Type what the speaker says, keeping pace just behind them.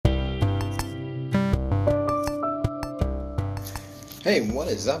Hey, what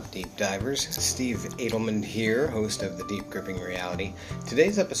is up, Deep Divers? Steve Adelman here, host of The Deep Gripping Reality.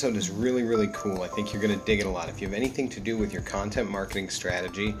 Today's episode is really cool. I think you're going to dig it a lot. If you have anything to do with your content marketing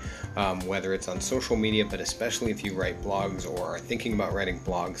strategy, whether it's on social media, but especially if you write blogs or are thinking about writing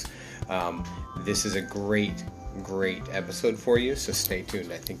blogs, this is a great episode for you, so stay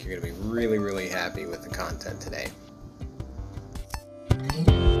tuned. I think you're going to be really happy with the content today.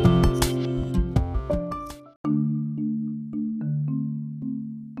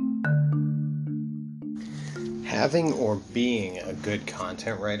 Having or being a good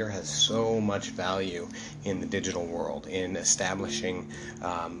content writer has so much value in the digital world, in establishing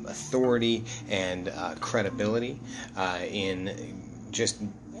authority and credibility, in just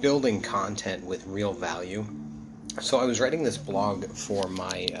building content with real value. So I was writing this blog for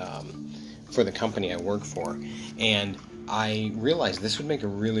for the company I work for, and I realized this would make a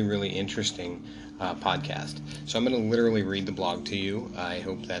really interesting podcast. So I'm going to literally read the blog to you. I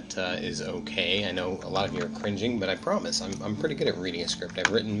hope that is okay. I know a lot of you are cringing, but I promise I'm pretty good at reading a script.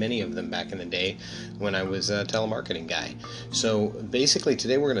 I've written many of them back in the day when I was a telemarketing guy. So basically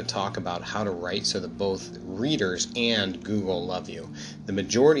today we're going to talk about how to write so that both readers and Google love you. The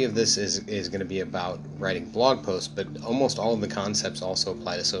majority of this is going to be about writing blog posts, but almost all of the concepts also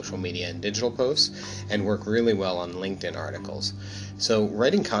apply to social media and digital posts and work really well on LinkedIn articles. So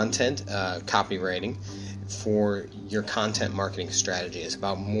writing content, copywriting for your content marketing strategy is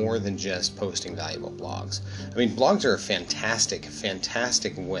about more than just posting valuable blogs. I mean, blogs are a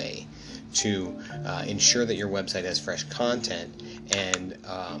fantastic way to ensure that your website has fresh content and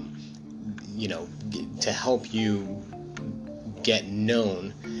to help you get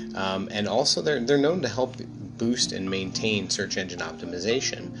known, and also they're known to help boost and maintain search engine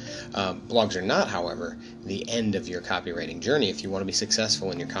optimization. Blogs are not, however, the end of your copywriting journey if you want to be successful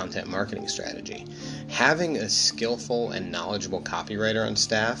in your content marketing strategy. Having a skillful and knowledgeable copywriter on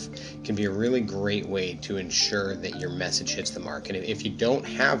staff can be a really great way to ensure that your message hits the mark. And if you don't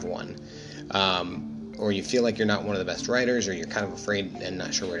have one, or you feel like you're not one of the best writers, or you're kind of afraid and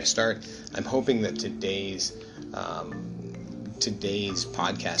not sure where to start, I'm hoping that today's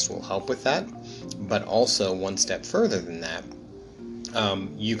podcast will help with that. But also, one step further than that,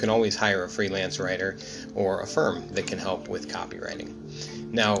 you can always hire a freelance writer or a firm that can help with copywriting.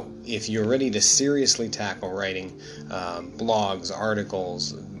 Now, if you're ready to seriously tackle writing blogs,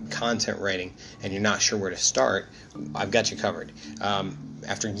 articles, content writing, and you're not sure where to start, I've got you covered.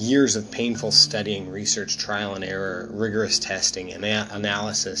 After years of painful studying, research, trial and error, rigorous testing, and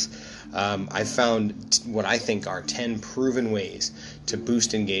analysis, I've found what I think are 10 proven ways to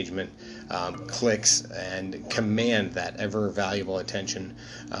boost engagement, clicks, and command that ever valuable attention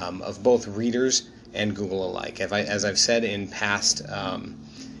of both readers and Google alike. As I've said in past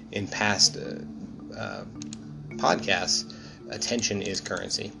podcasts, attention is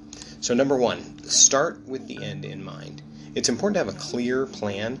currency. So number one, start with the end in mind. It's important to have a clear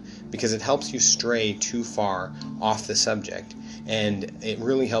plan because it helps you stray too far off the subject, and it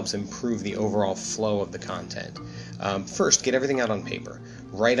really helps improve the overall flow of the content. First, get everything out on paper.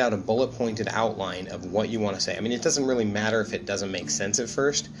 Write out a bullet-pointed outline of what you want to say. I mean, it doesn't really matter if it doesn't make sense at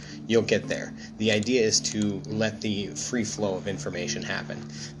first. You'll get there. The idea is to let the free flow of information happen.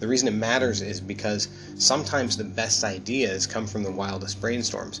 The reason it matters is because sometimes the best ideas come from the wildest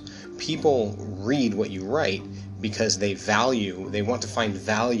brainstorms. People read what you write because they want to find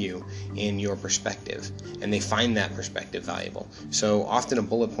value in your perspective, and they find that perspective valuable. So often a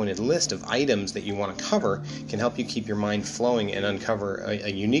bullet-pointed list of items that you want to cover can help you keep your mind flowing and uncover a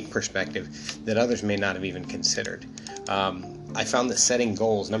unique perspective that others may not have even considered. I found that setting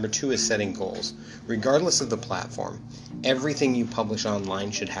goals, number two is setting goals. Regardless of the platform, everything you publish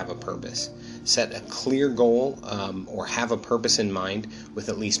online should have a purpose. Set a clear goal or have a purpose in mind with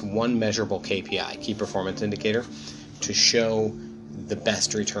at least one measurable KPI, key performance indicator, to show the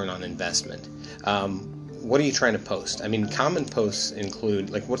best return on investment. What are you trying to post? I mean, common posts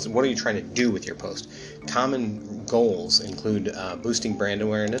include, what are you trying to do with your post? Common goals include boosting brand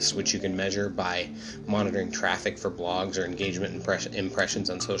awareness, which you can measure by monitoring traffic for blogs or engagement impressions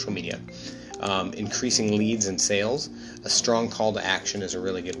on social media. Increasing leads and sales. A strong call to action is a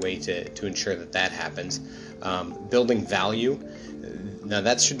really good way to ensure that happens. Building value. Now,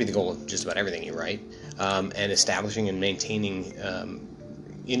 that should be the goal of just about everything you write. And establishing and maintaining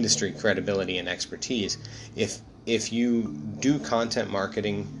industry credibility and expertise. If you do content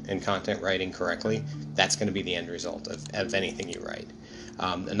marketing and content writing correctly, that's going to be the end result of anything you write.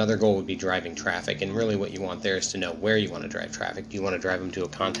 Another goal would be driving traffic, and really what you want there is to know where you want to drive traffic. Do you want to drive them to a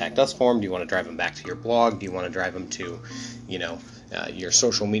contact us form? Do you want to drive them back to your blog? Do you want to drive them to, your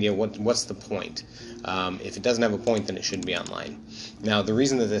social media? What's the point? If it doesn't have a point, then it shouldn't be online. Now, the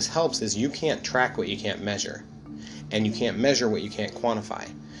reason that this helps is you can't track what you can't measure, and you can't measure what you can't quantify.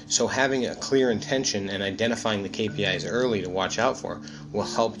 So having a clear intention and identifying the KPIs early to watch out for will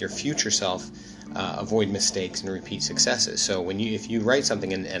help your future self avoid mistakes and repeat successes. So if you write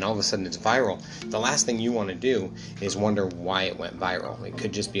something and all of a sudden it's viral, the last thing you want to do is wonder why it went viral. It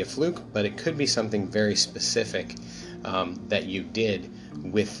could just be a fluke, but it could be something very specific that you did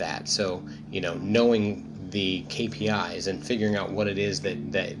with that. So, knowing the KPIs and figuring out what it is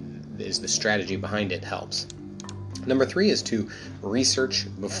that is the strategy behind it helps. Number 3 is to research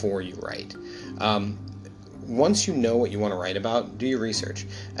before you write. Once you know what you want to write about, do your research.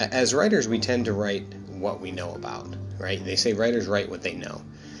 As writers, we tend to write what we know about, right? They say writers write what they know,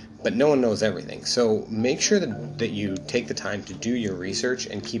 but no one knows everything. So make sure that you take the time to do your research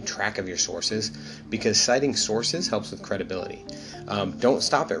and keep track of your sources, because citing sources helps with credibility. Don't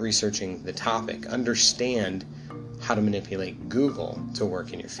stop at researching the topic. Understand how to manipulate Google to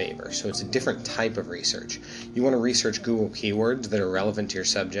work in your favor. So it's a different type of research. You want to research Google keywords that are relevant to your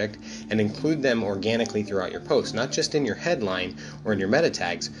subject and include them organically throughout your post, not just in your headline or in your meta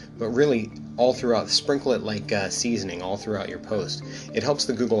tags, but really all throughout. Sprinkle it like seasoning all throughout your post. It helps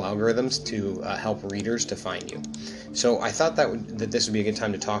the Google algorithms to help readers to find you. So I thought that this would be a good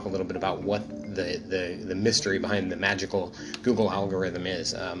time to talk a little bit about what the mystery behind the magical Google algorithm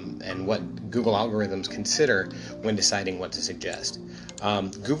is, and what Google algorithms consider when deciding what to suggest.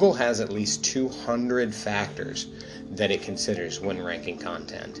 Google has at least 200 factors that it considers when ranking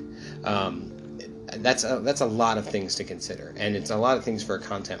content. That's a lot of things to consider, and it's a lot of things for a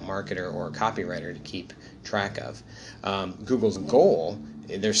content marketer or a copywriter to keep track of. Google's goal,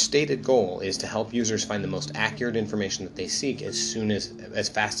 their stated goal, is to help users find the most accurate information that they seek as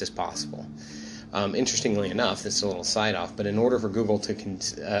fast as possible. Interestingly enough, this is a little side off, but in order for Google to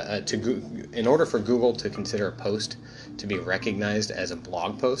consider a post to be recognized as a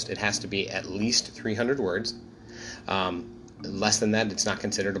blog post, it has to be at least 300 words. Less than that, it's not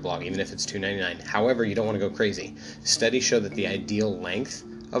considered a blog, even if it's $2.99. However, you don't want to go crazy. Studies show that the ideal length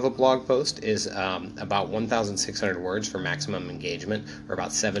of a blog post is about 1,600 words for maximum engagement, or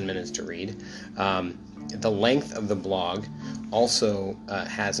about 7 minutes to read. The length of the blog also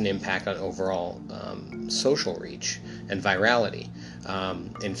has an impact on overall social reach and virality.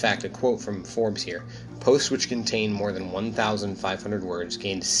 In fact, a quote from Forbes here: posts which contain more than 1,500 words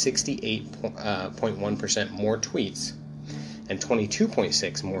gained 68.1% more tweets and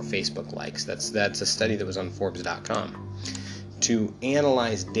 22.6 more Facebook likes. That's a study that was on Forbes.com. To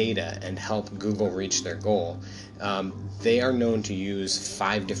analyze data and help Google reach their goal, they are known to use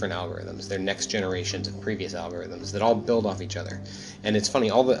 5 different algorithms. They're next generations of previous algorithms that all build off each other. And it's funny,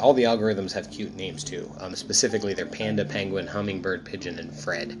 all the algorithms have cute names too. Specifically, they're Panda, Penguin, Hummingbird, Pigeon, and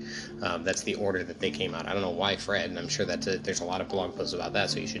Fred. That's the order that they came out. I don't know why Fred, and I'm sure there's a lot of blog posts about that,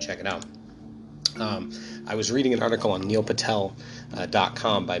 so you should check it out. I was reading an article on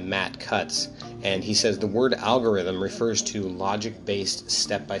neilpatel.com by Matt Cutts, and he says the word algorithm refers to logic-based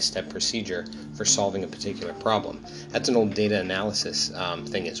step-by-step procedure for solving a particular problem. That's an old data analysis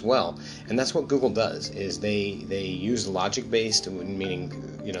thing as well, and that's what Google does. Is they use logic-based, meaning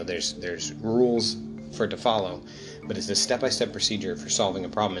there's rules for it to follow, but it's a step-by-step procedure for solving a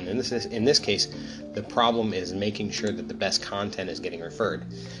problem. And in this case, the problem is making sure that the best content is getting referred.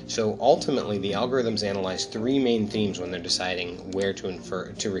 So ultimately, the algorithms analyze 3 main themes when they're deciding where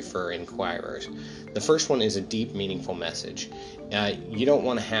to refer inquirers. The first one is a deep, meaningful message. You don't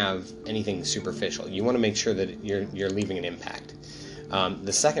want to have anything superficial. You want to make sure that you're leaving an impact.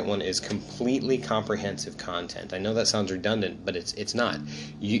 The second one is completely comprehensive content. I know that sounds redundant, but it's not.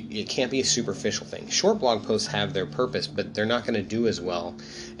 It can't be a superficial thing. Short blog posts have their purpose, but they're not going to do as well,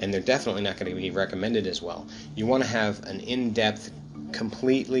 and they're definitely not going to be recommended as well. You want to have an in-depth,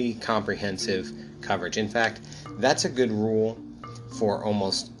 completely comprehensive coverage. In fact, that's a good rule for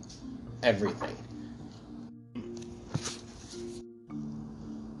almost everything.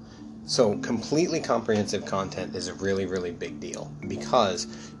 So completely comprehensive content is a really, really big deal, because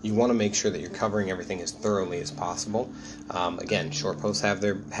you want to make sure that you're covering everything as thoroughly as possible. Again, short posts have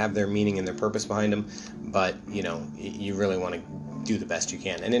their meaning and their purpose behind them, but you really want to do the best you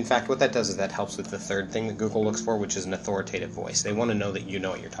can. And in fact, what that does is that helps with the third thing that Google looks for, which is an authoritative voice. They want to know that you know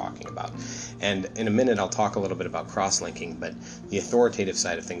what you're talking about. And in a minute, I'll talk a little bit about cross-linking, but the authoritative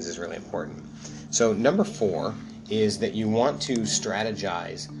side of things is really important. So number 4 is that you want to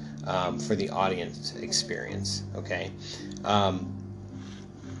strategize for the audience experience. Okay,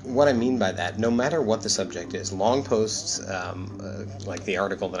 what I mean by that, no matter what the subject is, long posts, like the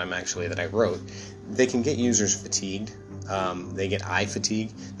article that I wrote, they can get users fatigued. They get eye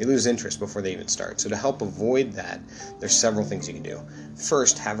fatigue. They lose interest before they even start. So to help avoid that, there's several things you can do.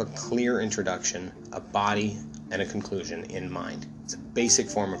 First, have a clear introduction, a body, and a conclusion in mind. It's a basic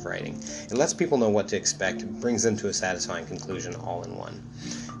form of writing. It lets people know what to expect, brings them to a satisfying conclusion all in one.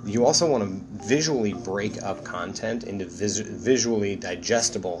 You also want to visually break up content into visually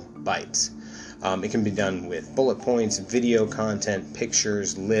digestible bites. It can be done with bullet points, video content,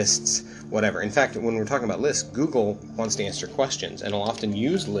 pictures, lists, whatever. In fact, when we're talking about lists, Google wants to answer questions and will often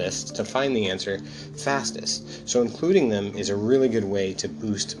use lists to find the answer fastest. So including them is a really good way to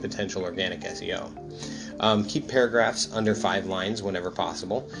boost potential organic SEO. Keep paragraphs under 5 lines whenever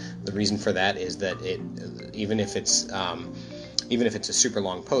possible. The reason for that is that even if it's a super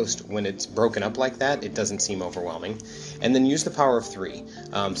long post, when it's broken up like that, it doesn't seem overwhelming. And then use the power of 3.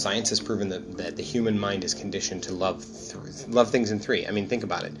 Science has proven that the human mind is conditioned to love things in 3. I mean, think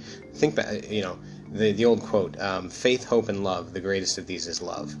about it. Think back, the old quote, faith, hope, and love, the greatest of these is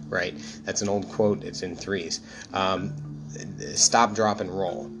love, right? That's an old quote. It's in 3s. Stop, drop, and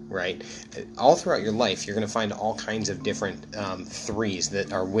roll, right? All throughout your life, you're going to find all kinds of different 3s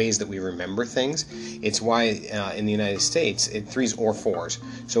that are ways that we remember things. It's why in the United States, 3s or 4s.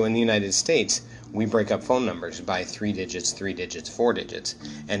 So in the United States, we break up phone numbers by 3 digits, 4 digits,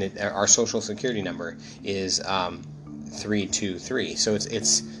 and our social security number is 323. So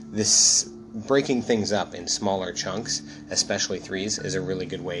it's this breaking things up in smaller chunks, especially 3s, is a really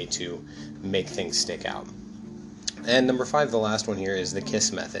good way to make things stick out. And number 5, the last one here, is the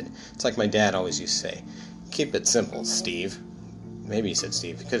KISS method. It's like my dad always used to say, keep it simple, Steve. Maybe he said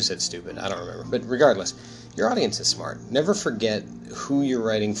Steve. He could have said stupid. I don't remember. But regardless, your audience is smart. Never forget who you're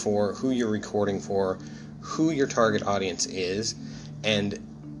writing for, who you're recording for, who your target audience is, and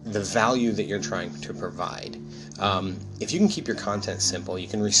the value that you're trying to provide. If you can keep your content simple, you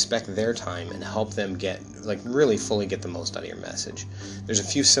can respect their time and help them really fully get the most out of your message. There's a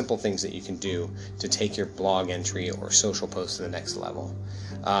few simple things that you can do to take your blog entry or social post to the next level.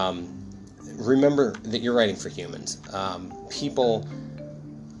 Remember that you're writing for humans. People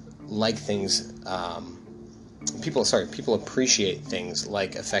like things. People appreciate things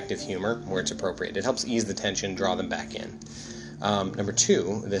like effective humor where it's appropriate. It helps ease the tension, draw them back in. Number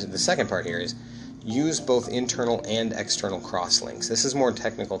 2, the second part here is use both internal and external crosslinks. This is a more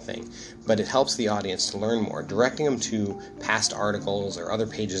technical thing, but it helps the audience to learn more. Directing them to past articles or other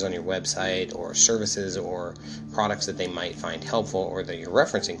pages on your website or services or products that they might find helpful or that you're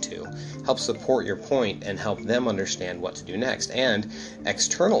referencing to helps support your point and help them understand what to do next. And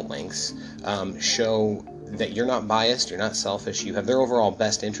external links show that you're not biased, you're not selfish, you have their overall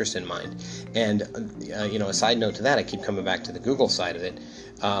best interest in mind. And, a side note to that, I keep coming back to the Google side of it.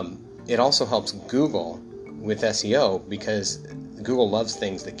 It also helps Google with SEO because Google loves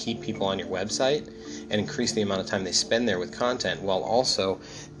things that keep people on your website and increase the amount of time they spend there with content, while also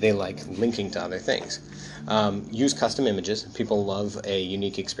they like linking to other things. Use custom images. People love a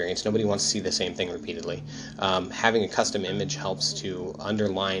unique experience. Nobody wants to see the same thing repeatedly. Having a custom image helps to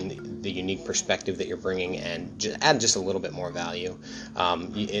underline the unique perspective that you're bringing and add just a little bit more value,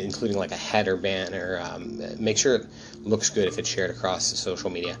 including like a header banner. Make sure it looks good if it's shared across social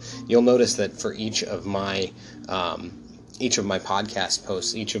media. You'll notice that for each of my podcast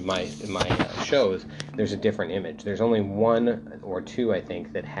posts, each of my shows, there's a different image. There's only 1 or 2, I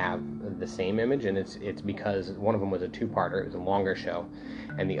think, that have the same image, and it's because one of them was a 2-parter. It was a longer show,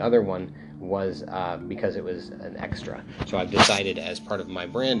 and the other one was because it was an extra. So I've decided, as part of my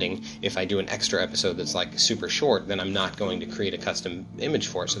branding, if I do an extra episode that's like super short, then I'm not going to create a custom image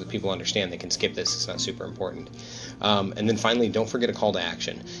for it so that people understand they can skip this. It's not super important. And then finally, don't forget a call to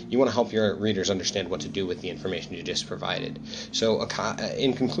action. You want to help your readers understand what to do with the information you just provided. So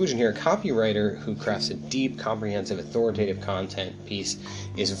in conclusion here, a copywriter who crafts a deep, comprehensive, authoritative content piece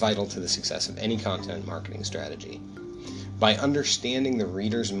is vital to the success of any content marketing strategy. By understanding the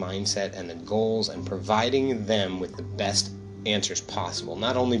reader's mindset and the goals and providing them with the best answers possible,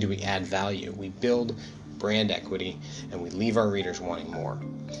 not only do we add value, we build brand equity and we leave our readers wanting more.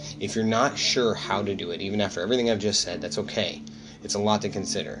 If you're not sure how to do it, even after everything I've just said, that's okay. It's a lot to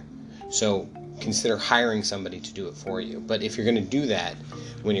consider. So consider hiring somebody to do it for you. But if you're going to do that,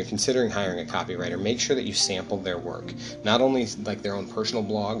 when you're considering hiring a copywriter, make sure that you sample their work. Not only like their own personal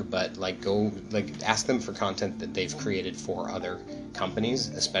blog, but ask them for content that they've created for other companies,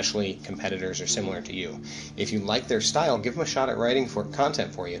 especially competitors or similar to you. If you like their style, give them a shot at writing for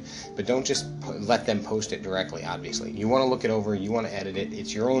content for you, but don't just let them post it directly, obviously. You want to look it over, you want to edit it.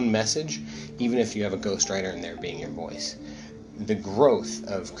 It's your own message, even if you have a ghostwriter in there being your voice. the growth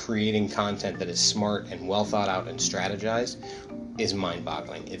of creating content that is smart and well thought out and strategized is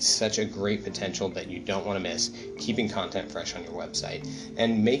mind-boggling. It's such a great potential that you don't want to miss, keeping content fresh on your website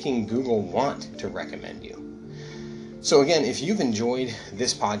and making Google want to recommend you. So again, if you've enjoyed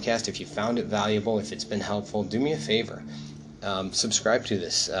this podcast, if you found it valuable, if it's been helpful, do me a favor. Subscribe to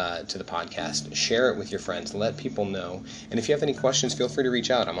this, to the podcast, share it with your friends, let people know. And if you have any questions, feel free to reach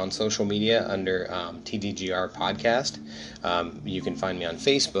out. I'm on social media under TDGR Podcast. You can find me on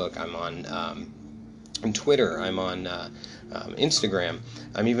Facebook. I'm on Twitter. I'm on Instagram.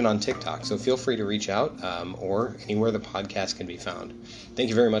 I'm even on TikTok. So feel free to reach out or anywhere the podcast can be found. Thank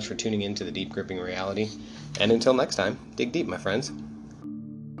you very much for tuning in to The Deep Gripping Reality. And until next time, dig deep, my friends.